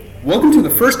Welcome to the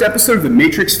first episode of the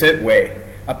Matrix Fit Way,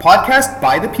 a podcast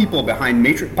by the people behind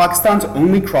Pakistan's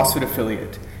only CrossFit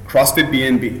affiliate, CrossFit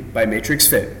BNB by Matrix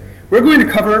Fit. We're going to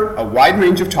cover a wide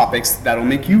range of topics that will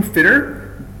make you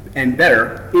fitter and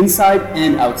better inside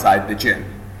and outside the gym.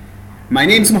 My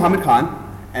name is Mohammed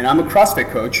Khan, and I'm a CrossFit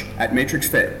coach at Matrix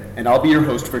Fit, and I'll be your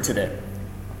host for today.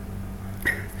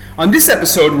 On this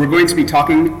episode, we're going to be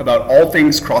talking about all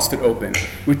things CrossFit Open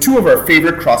with two of our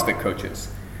favorite CrossFit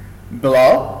coaches,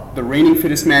 Bilal, the reigning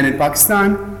fittest man in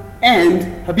Pakistan,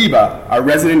 and Habiba, our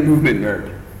resident movement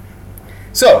nerd.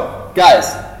 So,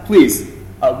 guys, please,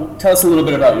 tell us a little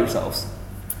bit about yourselves.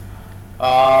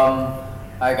 Hi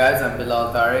guys, I'm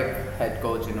Bilal Tariq, head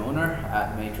coach and owner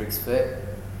at Matrix Fit,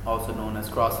 also known as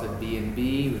CrossFit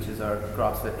BNB, which is our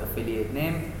CrossFit affiliate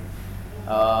name.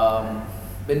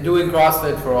 Been doing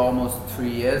CrossFit for almost 3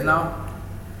 years now.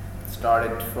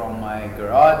 Started from my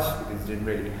garage because didn't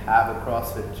really have a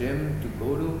CrossFit gym to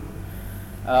go to.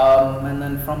 And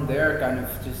then from there kind of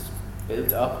just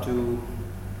built up to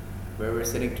where we're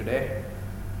sitting today.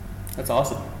 That's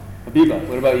awesome. Habiba,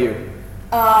 what about you?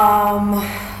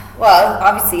 Well,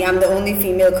 obviously I'm the only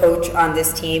female coach on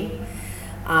this team.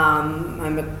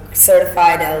 I'm a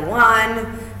certified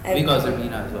L1. Because of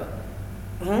Nina as well.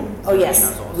 Mm-hmm. Oh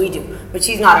yes, we do. But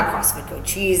she's not a CrossFit coach.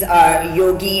 She's our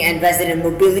yogi and resident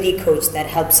mobility coach that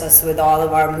helps us with all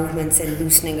of our movements and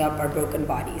loosening up our broken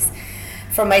bodies.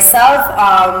 For myself,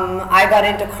 I got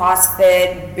into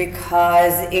CrossFit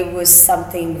because it was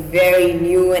something very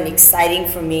new and exciting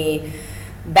for me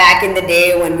back in the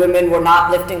day when women were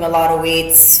not lifting a lot of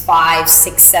weights 5,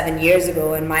 6, 7 years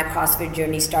ago, and my CrossFit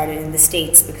journey started in the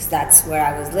States because that's where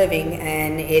I was living,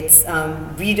 and it's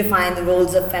redefined the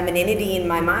roles of femininity in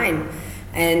my mind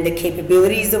and the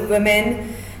capabilities of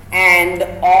women and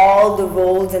all the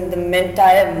roles and the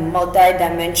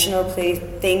multi-dimensional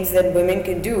things that women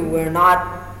can do. We're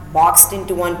not boxed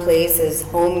into one place as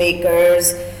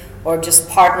homemakers or just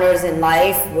partners in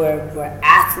life. We're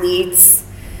athletes.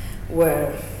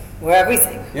 We're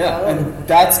everything. Yeah, and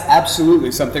that's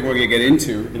absolutely something we're going to get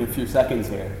into in a few seconds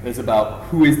here, is about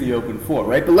who is the Open for,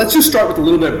 right? But let's just start with a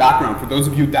little bit of background for those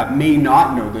of you that may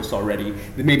not know this already.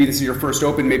 That maybe this is your first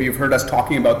Open, maybe you've heard us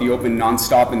talking about the Open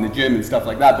nonstop in the gym and stuff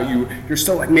like that, but you're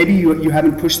still like, maybe you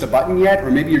haven't pushed the button yet,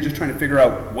 or maybe you're just trying to figure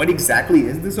out what exactly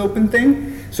is this Open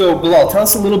thing. So Bilal, tell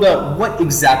us a little bit, what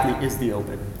exactly is the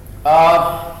Open?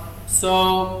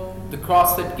 So the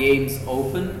CrossFit Games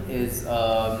Open is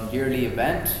a yearly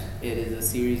event. It is a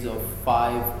series of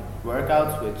 5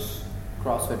 workouts which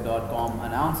CrossFit.com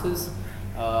announces.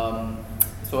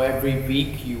 So every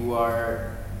week you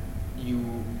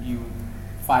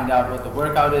find out what the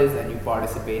workout is and you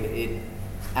participate in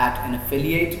at an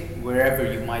affiliate wherever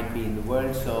you might be in the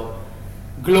world. So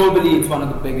globally, it's one of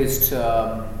the biggest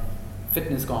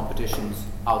fitness competitions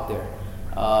out there.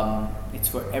 It's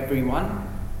for everyone.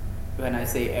 When I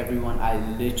say everyone, I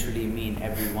literally mean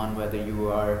everyone, whether you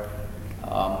are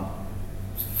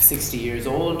 60 years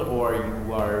old or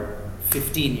you are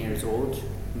 15 years old,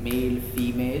 male,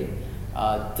 female,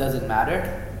 doesn't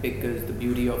matter, because the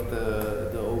beauty of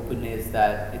the Open is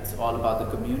that it's all about the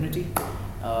community,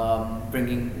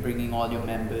 bringing all your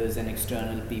members and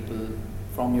external people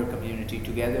from your community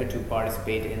together to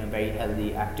participate in a very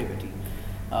healthy activity.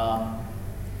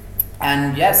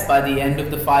 And yes, by the end of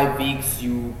the 5 weeks,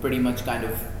 you pretty much kind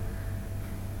of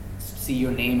see your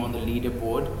name on the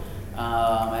leaderboard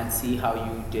and see how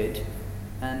you did,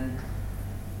 and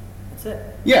that's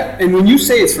it. Yeah, and when you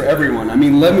say it's for everyone, I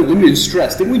mean, let me just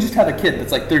stress, didn't we just have a kid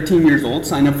that's like 13 years old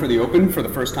sign up for the Open for the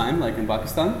first time, like in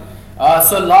Pakistan?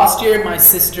 So last year, my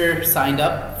sister signed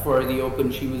up for the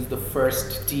Open. She was the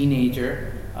first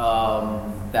teenager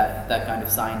that kind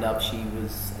of signed up. She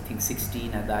was, I think,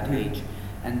 16 at that age.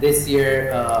 And this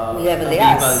year, we have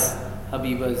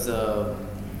Habiba's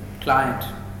client,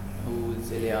 who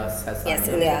is Ilyas, has signed up. Yes,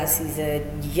 Ilyas. He's a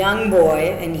young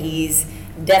boy, and he's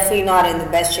definitely not in the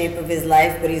best shape of his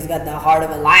life, but he's got the heart of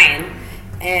a lion.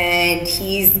 And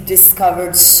he's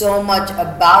discovered so much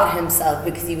about himself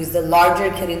because he was the larger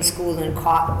kid in school, and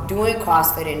doing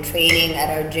CrossFit and training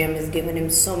at our gym has given him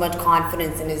so much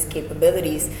confidence in his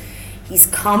capabilities. He's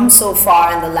come so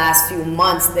far in the last few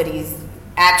months that he's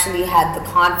actually had the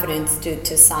confidence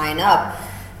to sign up.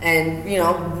 And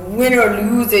win or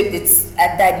lose, it's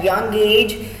at that young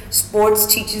age, sports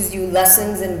teaches you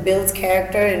lessons and builds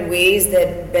character in ways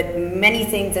that many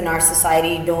things in our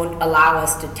society don't allow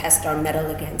us to test our mettle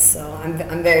against. So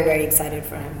I'm very, very excited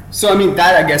for him. So I mean,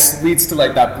 that I guess leads to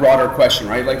like that broader question,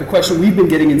 right? Like the question we've been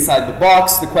getting inside the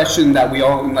box, the question that we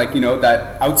all like,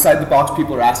 that outside the box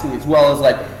people are asking as well is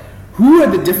like, who are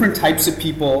the different types of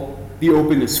people the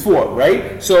Open is for,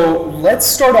 right? So let's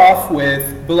start off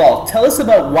with Bilal. Tell us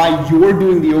about why you're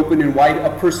doing the Open and why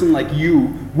a person like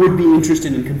you would be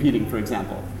interested in competing, for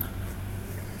example.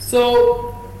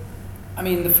 So, I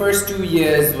mean, the first 2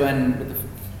 years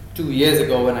 2 years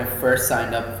ago when I first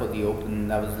signed up for the Open,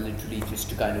 that was literally just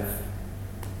to kind of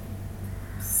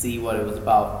see what it was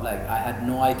about. Like, I had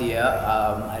no idea.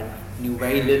 I knew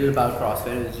very little about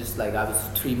CrossFit. It was just like I was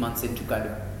 3 months into kind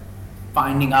of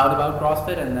finding out about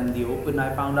CrossFit, and then the Open,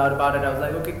 I found out about it. I was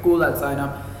like, okay, cool, I'll sign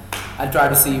up. I'll try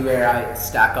to see where I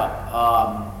stack up.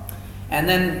 And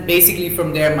then basically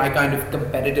from there, my kind of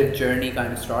competitive journey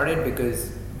kind of started,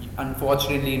 because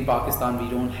unfortunately in Pakistan, we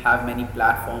don't have many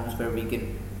platforms where we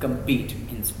can compete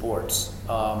in sports.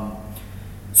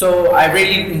 So I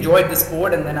really enjoyed the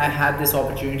sport, and then I had this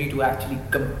opportunity to actually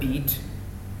compete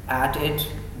at it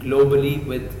globally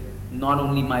with not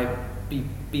only my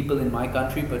people in my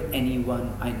country, but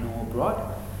anyone I know abroad.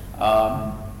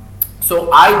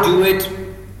 So I do it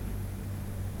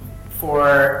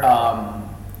for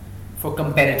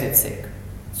competitive sake.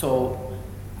 So,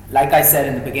 like I said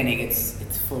in the beginning, it's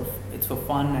for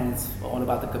fun, and it's all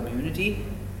about the community.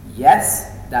 Yes,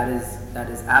 that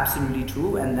is absolutely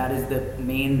true, and that is the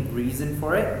main reason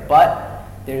for it. But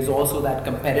there's also that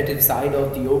competitive side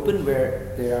of the Open,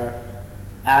 where there are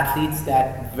athletes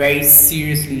that very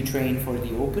seriously train for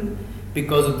the Open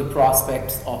because of the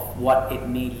prospects of what it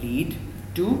may lead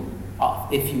to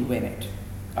if you win it.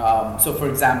 So for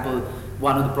example,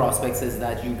 one of the prospects is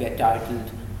that you get titled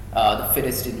the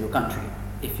fittest in your country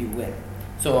if you win.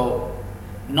 So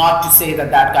not to say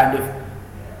that kind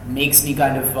of makes me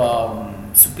kind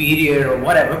of superior or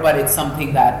whatever, but it's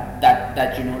something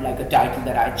that you know, like a title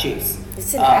that I chase.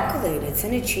 It's an accolade, it's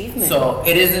an achievement. So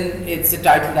it's a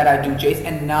title that I do chase.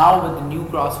 And now with the new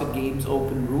CrossFit Games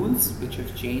Open rules, which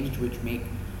have changed, which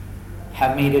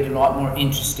have made it a lot more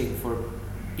interesting for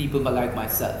people like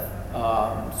myself.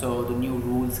 So the new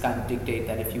rules kind of dictate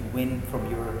that if you win from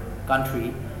your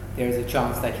country, there's a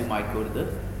chance that you might go to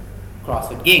the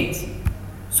CrossFit Games.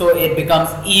 So it becomes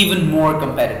even more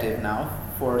competitive now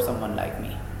for someone like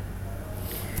me.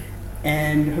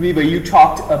 And Habiba, you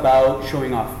talked about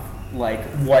showing off like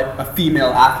what a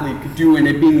female athlete could do, and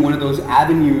it being one of those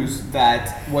avenues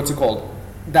that,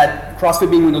 that CrossFit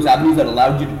being one of those avenues that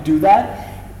allowed you to do that.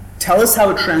 Tell us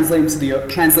how it translates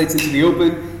into the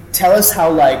Open. Tell us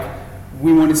how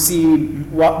we want to see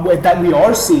that we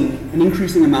are seeing an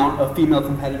increasing amount of female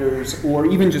competitors, or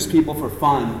even just people for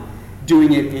fun,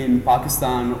 doing it in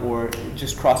Pakistan or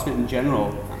just CrossFit in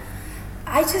general.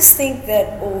 I just think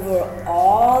that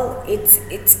overall,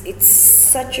 it's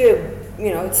such a,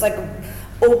 it's like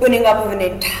opening up of an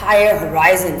entire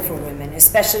horizon for women,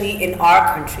 especially in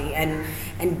our country,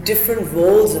 and different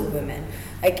roles of women.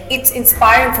 Like, it's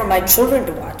inspiring for my children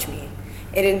to watch me,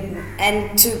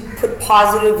 and to put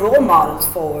positive role models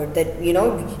forward that,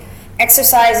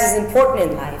 exercise is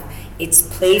important in life. It's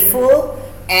playful,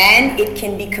 and it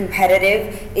can be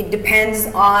competitive. It depends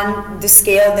on the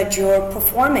scale that you're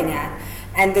performing at.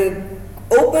 And the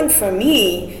Open for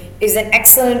me is an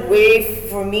excellent way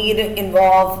for me to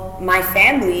involve my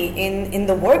family in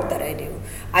the work that I do.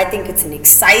 I think it's an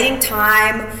exciting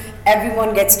time.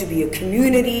 Everyone gets to be a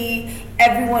community.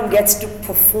 Everyone gets to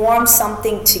perform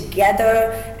something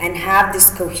together and have this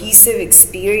cohesive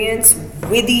experience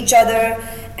with each other.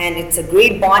 And it's a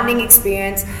great bonding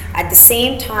experience. At the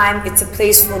same time, it's a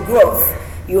place for growth.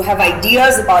 You have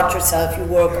ideas about yourself. You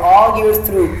work all year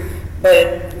through.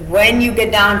 But when you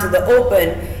get down to the Open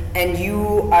and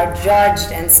you are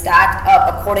judged and stacked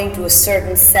up according to a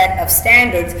certain set of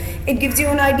standards, it gives you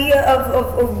an idea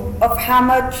of how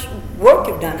much work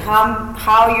you've done,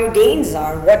 how your gains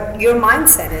are, what your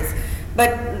mindset is.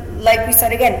 But like we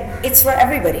said again, it's for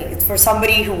everybody. It's for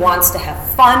somebody who wants to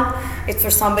have fun. It's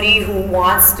for somebody who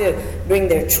wants to bring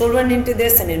their children into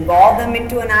this and involve them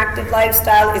into an active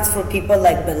lifestyle. It's for people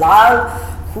like Bilal,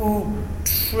 who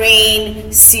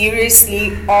train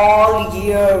seriously all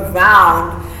year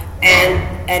round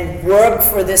and work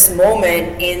for this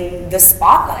moment in the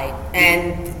spotlight.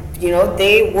 And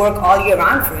they work all year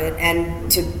round for it. And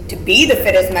to be the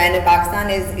fittest man in Pakistan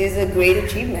is a great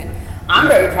achievement. I'm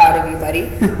very proud of you, buddy.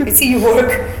 I see you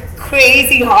work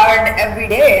crazy hard every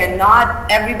day, and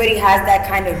not everybody has that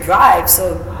kind of drive.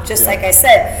 So just like I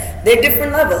said, they're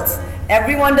different levels.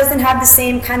 Everyone doesn't have the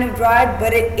same kind of drive,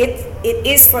 but it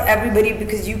is for everybody,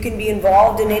 because you can be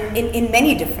involved in it in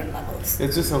many different levels.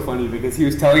 It's just so funny, because he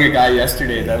was telling a guy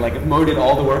yesterday that if Mo did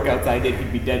all the workouts I did,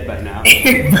 he'd be dead by now.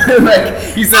 He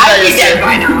said I'd be dead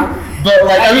by now. But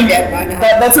like, I mean, get why not.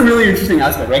 that's a really interesting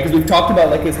aspect, right? Because we've talked about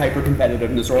like his hyper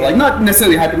competitiveness, or like not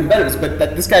necessarily hyper competitiveness, but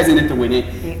that this guy's in it to win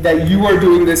it. That you are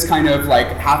doing this kind of like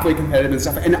halfway competitive and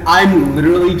stuff, and I'm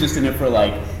literally just in it for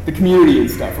like the community and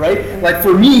stuff, right? Like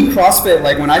for me, CrossFit,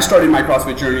 like when I started my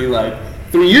CrossFit journey like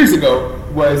 3 years ago,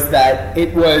 was that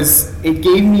it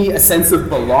gave me a sense of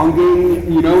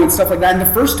belonging, you know, and stuff like that. And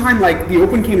the first time like the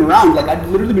Open came around, like I'd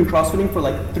literally been CrossFitting for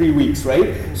like 3 weeks,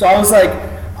 right? So I was like,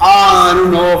 I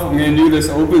don't know if I'm gonna do this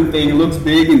Open thing. It looks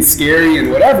big and scary and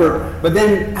whatever. But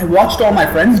then I watched all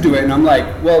my friends do it, and I'm like,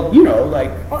 well, you know, like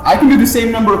I can do the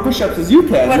same number of push-ups as you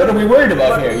can. What are we worried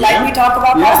about here? Like we talk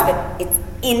about Yeah. CrossFit, it's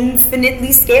infinitely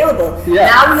scalable.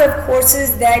 Yeah. Now we have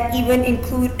courses that even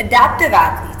include adaptive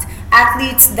athletes.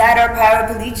 Athletes that are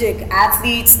paraplegic,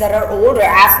 athletes that are older,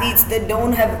 athletes that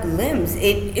don't have limbs.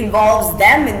 It involves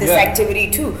them in this activity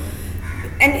too.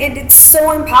 And it's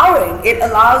so empowering. It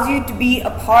allows you to be a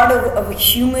part of a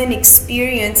human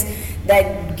experience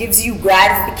that gives you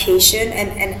gratification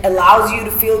and allows you to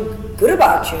feel good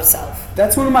about yourself.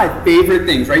 That's one of my favorite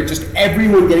things, right? Just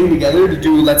everyone getting together to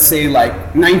do, let's say, like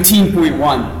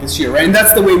 19.1 this year, right? And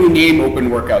that's the way we name Open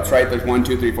workouts, right? There's 1,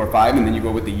 2, 3, 4, 5, and then you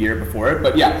go with the year before it.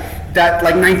 But yeah, that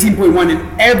like 19.1,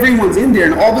 and everyone's in there,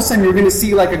 and all of a sudden you're going to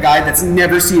see like a guy that's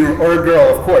never seen, or a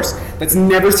girl, of course, that's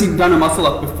never done a muscle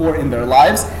up before in their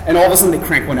lives, and all of a sudden they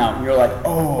crank one out, and you're like,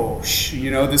 oh,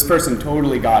 you know, this person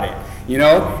totally got it. You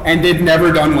know, and they've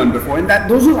never done one before, and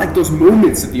those are like those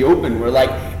moments at the Open where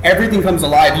like everything comes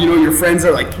alive. You know, your friends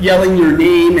are like yelling your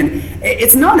name, and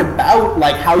it's not about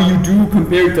like how you do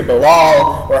compared to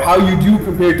Bilal or how you do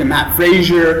compared to Matt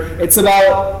Frazier. It's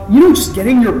about, you know, just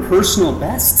getting your personal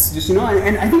bests. Just, you know,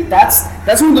 and I think that's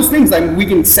one of those things. Like we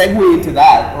can segue into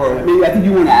that, or maybe I think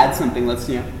you want to add something. Let's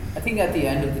see. I think at the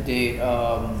end of the day,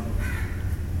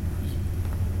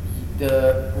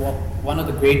 one of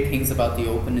the great things about the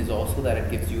Open is also that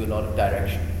it gives you a lot of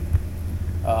direction,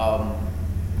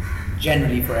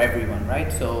 generally for everyone,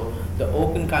 right? So the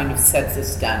Open kind of sets a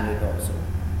standard also,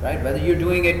 right? Whether you're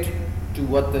doing it to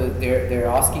what they're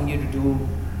asking you to do,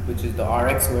 which is the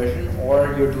RX version,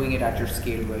 or you're doing it at your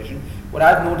scale version. What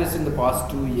I've noticed in the past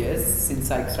 2 years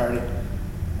since I started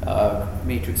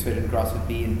Matrix Fit and CrossFit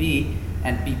B&B,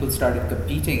 and people started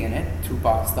competing in it through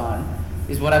Pakistan,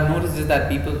 is what I've noticed is that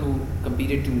people who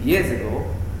competed 2 years ago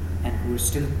and who are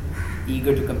still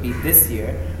eager to compete this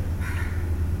year,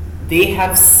 they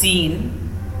have seen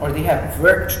or they have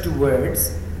worked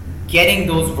towards getting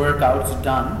those workouts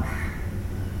done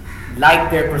like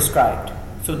they're prescribed.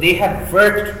 So they have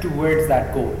worked towards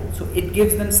that goal. So it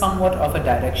gives them somewhat of a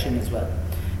direction as well.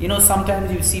 You know,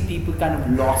 sometimes you see people kind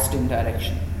of lost in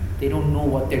direction. They don't know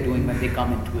what they're doing when they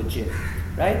come into a gym,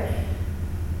 right?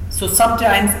 So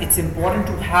sometimes it's important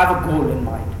to have a goal in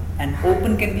mind, and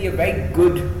Open can be a very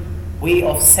good way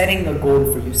of setting a goal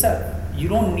for yourself. You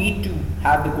don't need to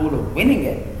have the goal of winning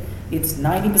it. It's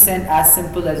 90% as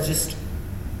simple as just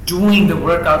doing the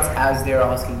workouts as they're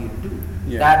asking you to do.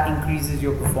 Yeah. That increases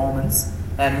your performance,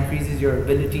 that increases your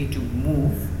ability to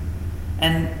move,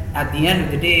 and at the end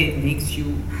of the day, it makes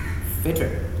you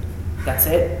fitter. That's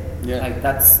it. Yeah. Like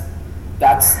that's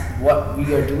what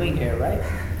we are doing here, right?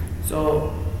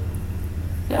 So.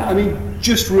 Yeah, I mean,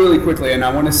 just really quickly, and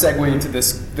I want to segue into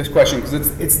this question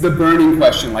because it's the burning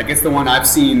question. Like, it's the one I've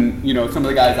seen. You know, some of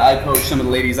the guys I coach, some of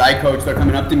the ladies I coach, they're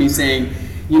coming up to me saying,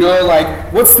 you know,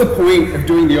 like, what's the point of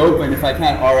doing the Open if I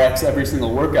can't RX every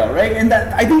single workout, right? And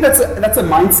that I think that's a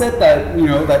mindset that, you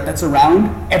know, that's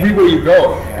around everywhere you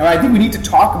go. And I think we need to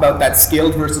talk about that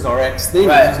scaled versus RX thing.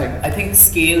 Right. Like, I think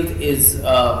scaled is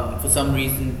for some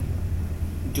reason.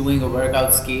 Doing a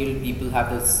workout scale, people have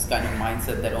this kind of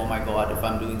mindset that, oh my god, if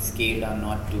I'm doing scaled, I'm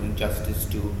not doing justice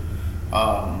to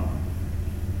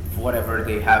whatever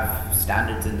they have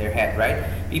standards in their head, right?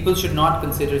 People should not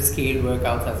consider scaled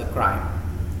workouts as a crime.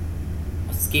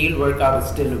 A scaled workout is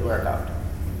still a workout,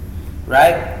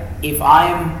 right? If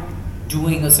I'm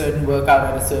doing a certain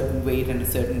workout at a certain weight and a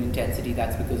certain intensity,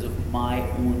 that's because of my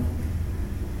own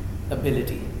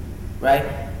ability,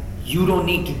 right? You don't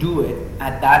need to do it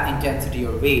at that intensity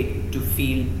or weight to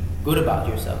feel good about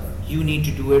yourself. You need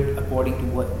to do it according to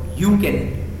what you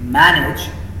can manage,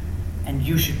 and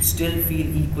you should still feel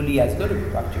equally as good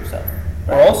about yourself.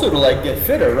 Or also to like get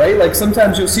fitter, right? Like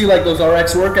sometimes you'll see like those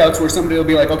RX workouts where somebody will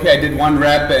be like, okay, I did 1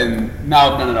 rep and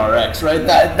now I've done an RX, right?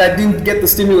 That didn't get the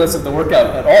stimulus of the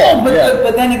workout at all.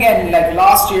 But then again, like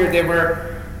last year there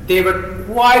were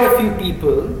quite a few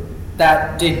people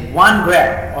that did 1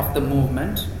 rep of the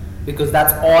movement because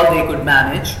that's all they could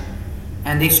manage,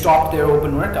 and they stopped their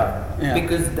Open workout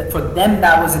because for them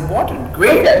that was important.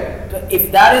 Great. Okay.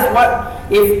 If that is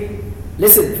what, if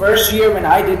Listen, first year when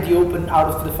I did the open, out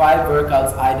of the 5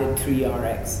 workouts, I did 3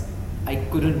 RX. I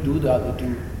couldn't do the other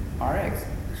 2 RX,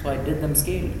 so I did them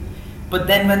scaled. But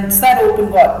then once that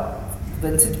open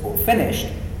once it finished,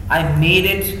 I made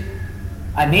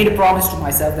a promise to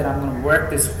myself that I'm going to work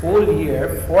this whole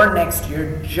year for next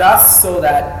year, just so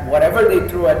that whatever they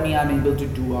throw at me, I'm able to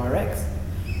do RX.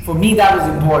 For me, that was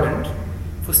important.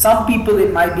 For some people,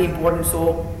 it might be important,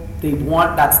 so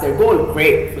that's their goal.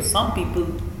 Great. For some people,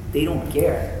 they don't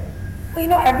care.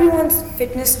 Well, everyone's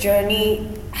fitness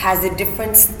journey has a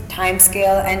different time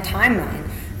scale and timeline.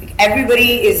 Like,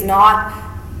 everybody is not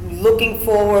looking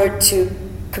forward to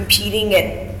competing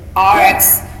at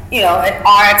RX, at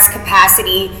RX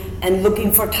capacity and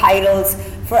looking for titles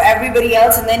for everybody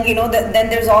else. And then, then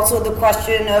there's also the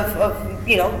question of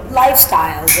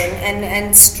lifestyles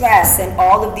and stress and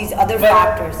all of these other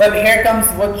factors. But here comes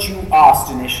what you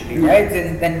asked initially, right?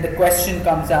 Then the question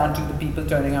comes down to the people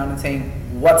turning around and saying,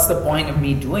 what's the point of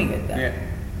me doing it then? Yeah.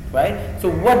 Right? So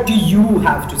what do you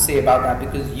have to say about that?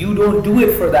 Because you don't do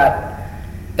it for that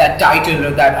title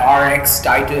or that RX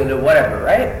title or whatever,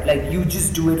 right? Like, you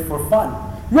just do it for fun.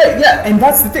 Right, yeah, and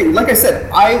that's the thing. Like I said,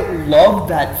 I love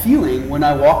that feeling when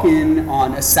I walk in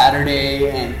on a Saturday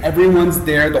and everyone's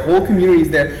there, the whole community's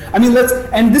there. I mean,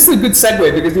 and this is a good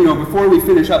segue because, before we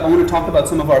finish up, I want to talk about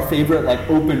some of our favorite,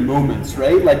 open moments,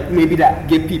 right? Like, maybe to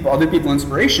give other people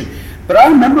inspiration. But I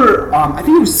remember, I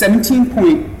think it was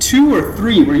 17.2 or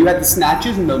 3 where you had the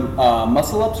snatches and the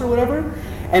muscle ups or whatever.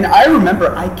 And I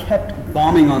remember I kept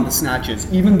bombing on the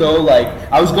snatches, even though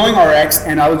I was going RX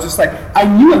and I was just I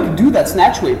knew I could do that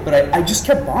snatch weight, but I just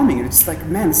kept bombing and it's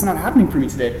man, it's not happening for me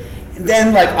today. And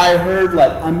then I heard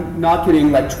I'm not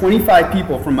kidding, 25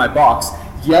 people from my box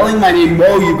yelling my name,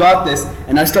 Mo, you got this,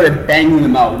 and I started banging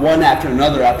them out one after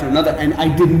another, and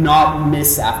I did not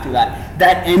miss after that.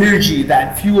 That energy,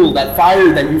 that fuel, that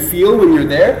fire that you feel when you're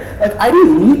there, I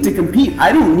didn't need to compete.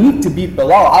 I don't need to beat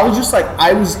Bilal. I was just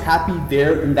I was happy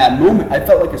there in that moment. I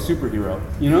felt like a superhero,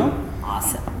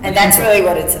 Awesome. And that's really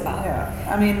what it's about. Yeah.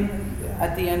 I mean,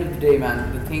 at the end of the day,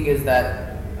 man, the thing is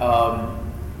that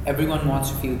everyone wants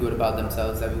to feel good about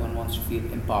themselves. Everyone wants to feel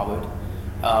empowered.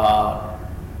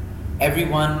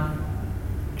 Everyone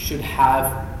should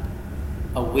have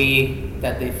a way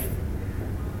that they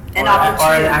an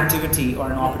activity or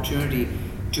an opportunity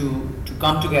to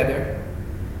come together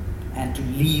and to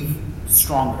leave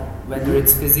stronger, whether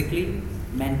it's physically,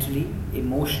 mentally,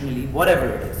 emotionally, whatever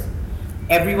it is.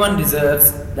 Everyone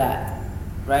deserves that,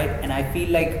 right? And I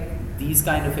feel like these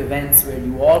kind of events where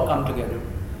you all come together,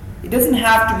 it doesn't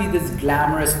have to be this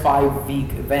glamorous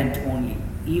 5-week event only.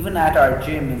 Even at our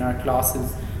gym, in our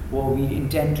classes, what we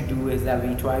intend to do is that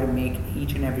we try to make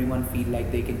each and everyone feel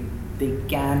like they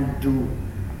can do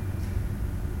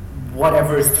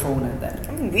whatever is thrown at them.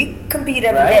 I mean, we compete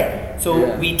every day.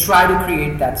 So we try to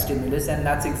create that stimulus, and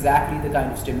that's exactly the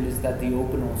kind of stimulus that the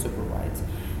Open also provides.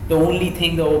 The only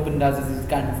thing the Open does is it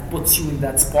kind of puts you in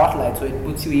that spotlight, so it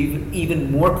puts you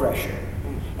even more pressure.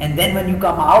 And then when you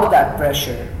come out of that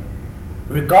pressure,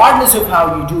 regardless of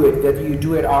how you do it, whether you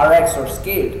do it RX or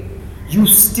scaled, you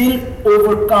still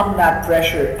overcome that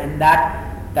pressure and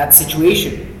that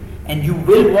situation, and you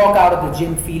will walk out of the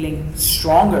gym feeling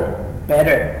stronger,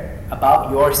 better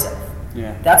about yourself.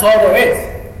 Yeah. That's all there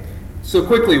is. So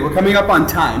quickly, we're coming up on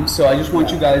time, so I just want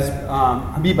you guys,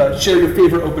 Habiba, share your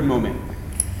favorite open moment.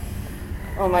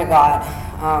 Oh my God.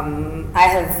 I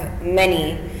have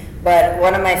many, but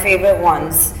one of my favorite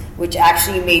ones, which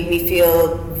actually made me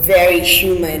feel very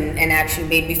human and actually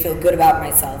made me feel good about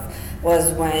myself,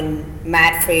 was when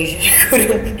Matt Frazier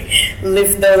couldn't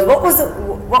lift those.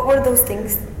 What were those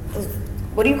things?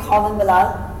 What do you call them,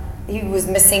 Bilal? He was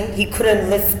missing. He couldn't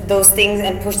lift those things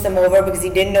and push them over because he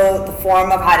didn't know the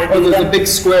form of how to do them. Oh, those big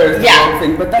squares. Yeah.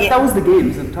 Thing. But that was the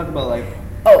games. I'm talking about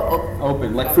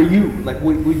open. For you, what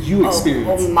would you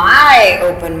experience? My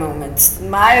open moments.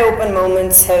 My open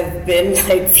moments have been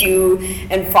few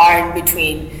and far in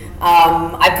between.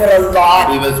 I put a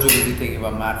lot. We was too busy thinking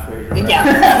about Matt Frazier. Right?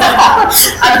 Yeah.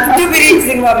 I'm too busy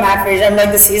thinking about Matt Frazier. I'm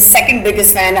his second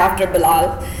biggest fan after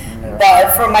Bilal. Yeah.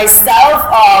 But for myself,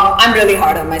 I'm really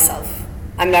hard on myself.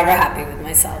 I'm never happy with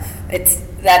myself.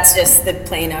 That's just the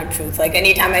plain out truth.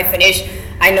 Anytime I finish,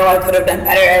 I know I could have done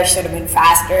better. I should have been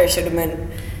faster. I should have been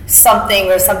something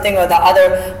or the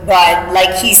other. But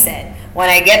like he said, when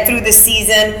I get through the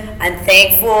season, I'm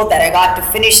thankful that I got to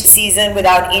finish the season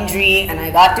without injury, and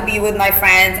I got to be with my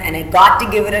friends, and I got to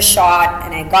give it a shot,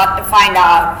 and I got to find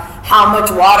out how much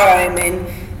water I'm in,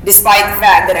 despite the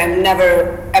fact that I'm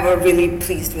never ever really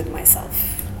pleased with myself.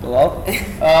 Bilal?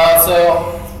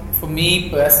 So for me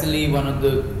personally, one of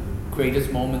the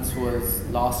greatest moments was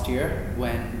last year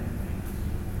when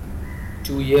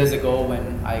 2 years ago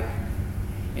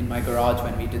in my garage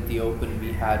when we did the Open,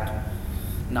 we had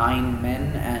 9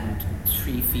 men and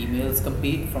 3 females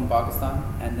compete from Pakistan,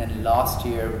 and then last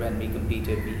year when we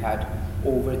competed, we had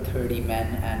over 30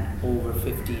 men and over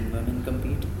 15 women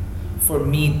compete. For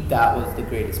me, that was the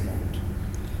greatest moment.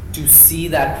 To see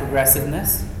that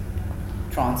progressiveness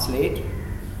translate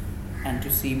and to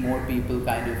see more people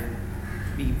kind of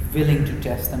be willing to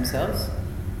test themselves,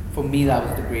 for me that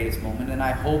was the greatest moment, and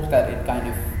I hope that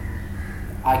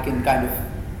I can kind of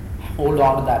hold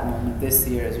on to that moment this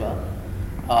year as well.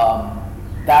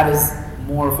 That is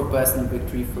more of a personal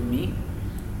victory for me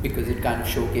because it kind of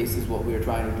showcases what we're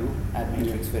trying to do at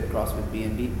Matrix Fit CrossFit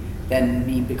BNB than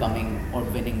me becoming or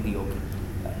winning the Open.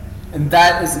 And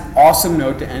that is an awesome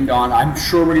note to end on. I'm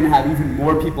sure we're going to have even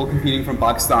more people competing from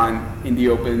Pakistan in the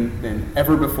Open than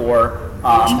ever before.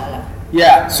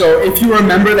 Yeah, so if you're a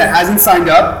member that hasn't signed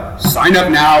up, sign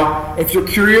up now. If you're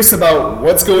curious about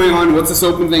what's going on, what's this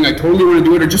Open thing, I totally want to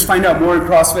do it, or just find out more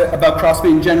about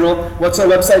CrossFit in general. What's our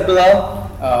website, Bilal?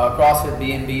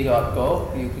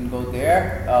 CrossFitBNB.co. You can go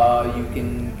there. You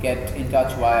can get in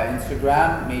touch via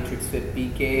Instagram,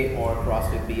 MatrixFitPK or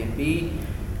CrossFitBNB.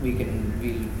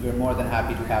 We're more than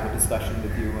happy to have a discussion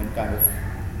with you and kind of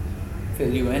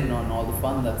fill you in on all the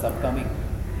fun that's upcoming.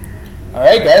 All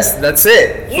right, guys, that's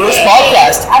it. First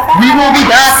podcast. We will be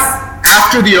back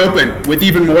after the Open with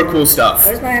even more cool stuff.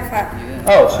 Where's my high five?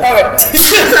 Oh,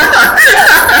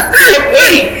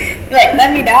 Like,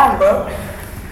 let me down, bro.